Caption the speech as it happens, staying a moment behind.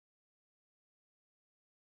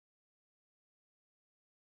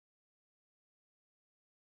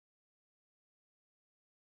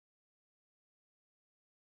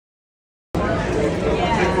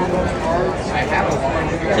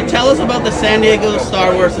us about the San Diego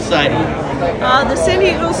Star Wars Society. The San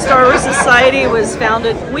Diego Star Wars Society was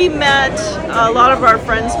founded. We met a lot of our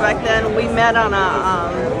friends back then. We met on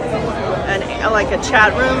like a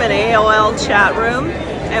chat room, an AOL chat room,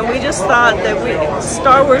 and we just thought that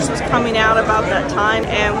Star Wars was coming out about that time,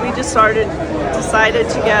 and we just decided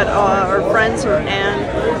to get our friends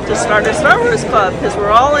and to start a Star Wars club because we're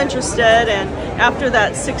all interested. And after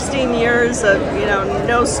that 16 years of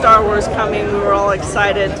no Star Wars coming, we were all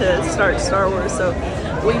excited to start Star Wars. So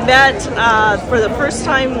we met for the first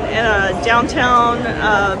time in a downtown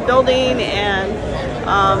building, and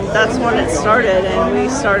that's when it started. And we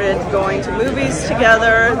started going to movies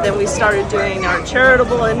together. Then we started doing our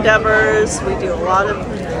charitable endeavors. We do a lot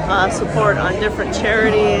of support on different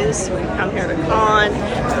charities. We come here to con.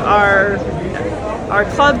 Our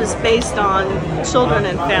club is based on children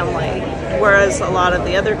and family, whereas a lot of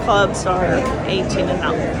the other clubs are 18 and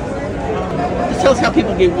up. Just tell us how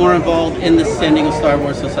people get more involved in the San Diego Star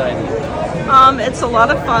Wars Society. It's a lot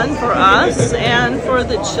of fun for us and for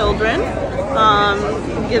the children.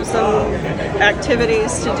 Gives them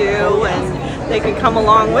activities to do, and they can come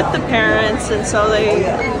along with the parents, and so they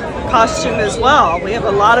costume as well. We have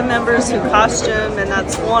a lot of members who costume, and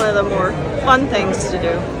that's one of the more fun things to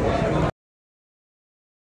do.